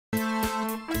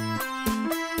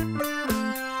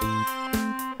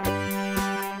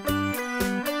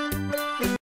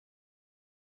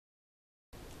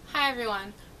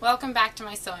everyone, welcome back to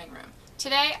my sewing room.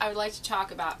 Today I would like to talk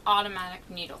about automatic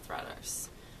needle threaders.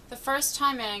 The first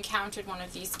time I encountered one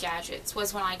of these gadgets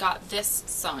was when I got this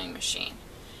sewing machine.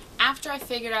 After I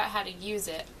figured out how to use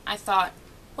it, I thought,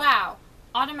 wow,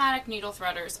 automatic needle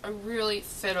threaders are really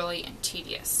fiddly and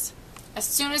tedious. As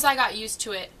soon as I got used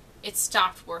to it, it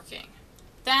stopped working.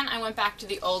 Then I went back to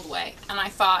the old way and I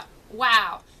thought,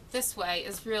 wow, this way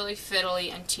is really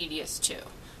fiddly and tedious too.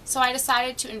 So I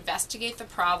decided to investigate the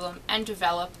problem and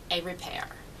develop a repair.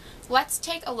 Let's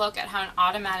take a look at how an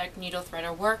automatic needle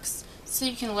threader works so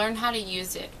you can learn how to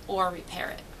use it or repair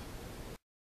it.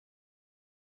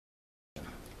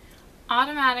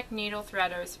 Automatic needle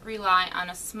threaders rely on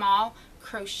a small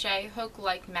crochet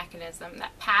hook-like mechanism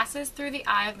that passes through the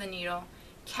eye of the needle,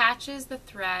 catches the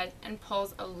thread, and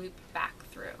pulls a loop back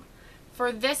through.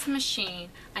 For this machine,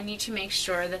 I need to make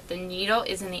sure that the needle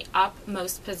is in the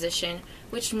upmost position,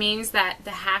 which means that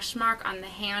the hash mark on the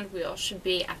hand wheel should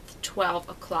be at the 12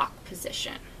 o'clock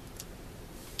position.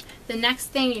 The next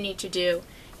thing you need to do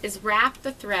is wrap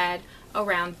the thread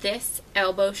around this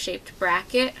elbow-shaped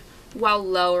bracket while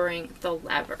lowering the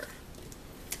lever.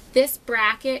 This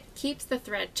bracket keeps the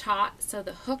thread taut so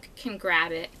the hook can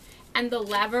grab it, and the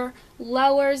lever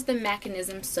lowers the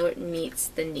mechanism so it meets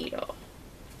the needle.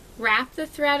 Wrap the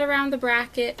thread around the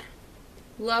bracket,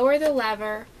 lower the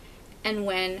lever, and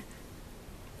when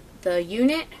the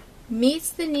unit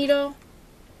meets the needle,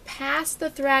 pass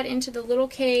the thread into the little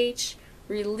cage,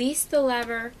 release the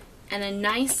lever, and a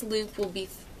nice loop will be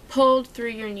pulled through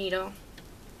your needle.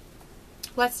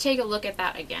 Let's take a look at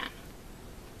that again.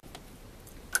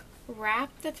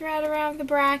 Wrap the thread around the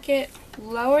bracket,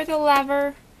 lower the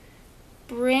lever,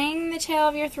 bring the tail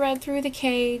of your thread through the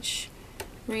cage,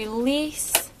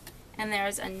 release, and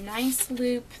there's a nice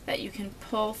loop that you can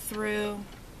pull through.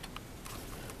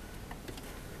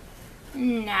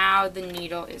 Now the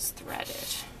needle is threaded.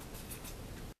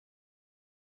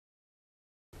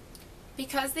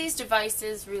 Because these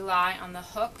devices rely on the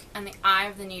hook and the eye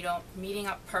of the needle meeting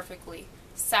up perfectly,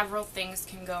 several things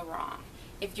can go wrong.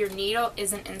 If your needle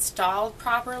isn't installed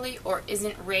properly or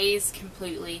isn't raised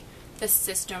completely, the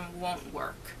system won't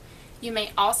work. You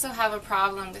may also have a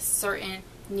problem with certain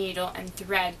needle and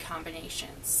thread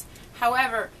combinations.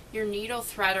 However, your needle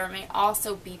threader may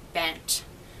also be bent.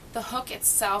 The hook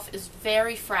itself is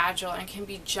very fragile and can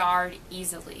be jarred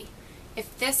easily.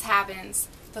 If this happens,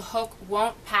 the hook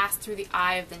won't pass through the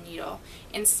eye of the needle.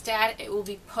 Instead, it will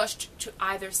be pushed to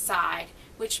either side,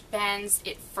 which bends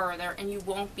it further, and you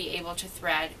won't be able to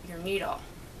thread your needle.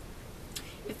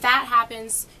 If that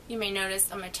happens, you may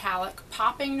notice a metallic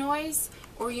popping noise,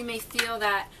 or you may feel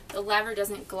that the lever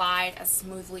doesn't glide as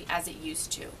smoothly as it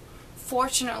used to.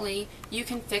 Fortunately, you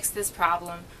can fix this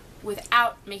problem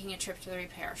without making a trip to the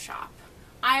repair shop.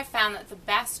 I have found that the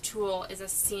best tool is a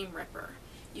seam ripper.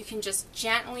 You can just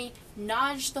gently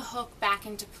nudge the hook back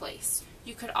into place.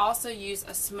 You could also use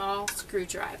a small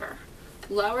screwdriver.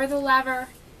 Lower the lever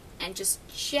and just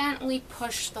gently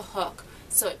push the hook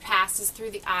so it passes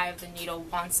through the eye of the needle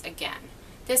once again.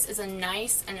 This is a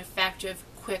nice and effective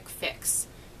quick fix.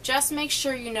 Just make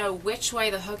sure you know which way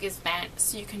the hook is bent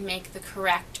so you can make the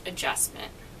correct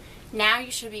adjustment. Now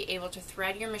you should be able to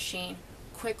thread your machine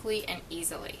quickly and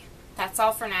easily. That's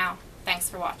all for now. Thanks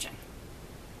for watching.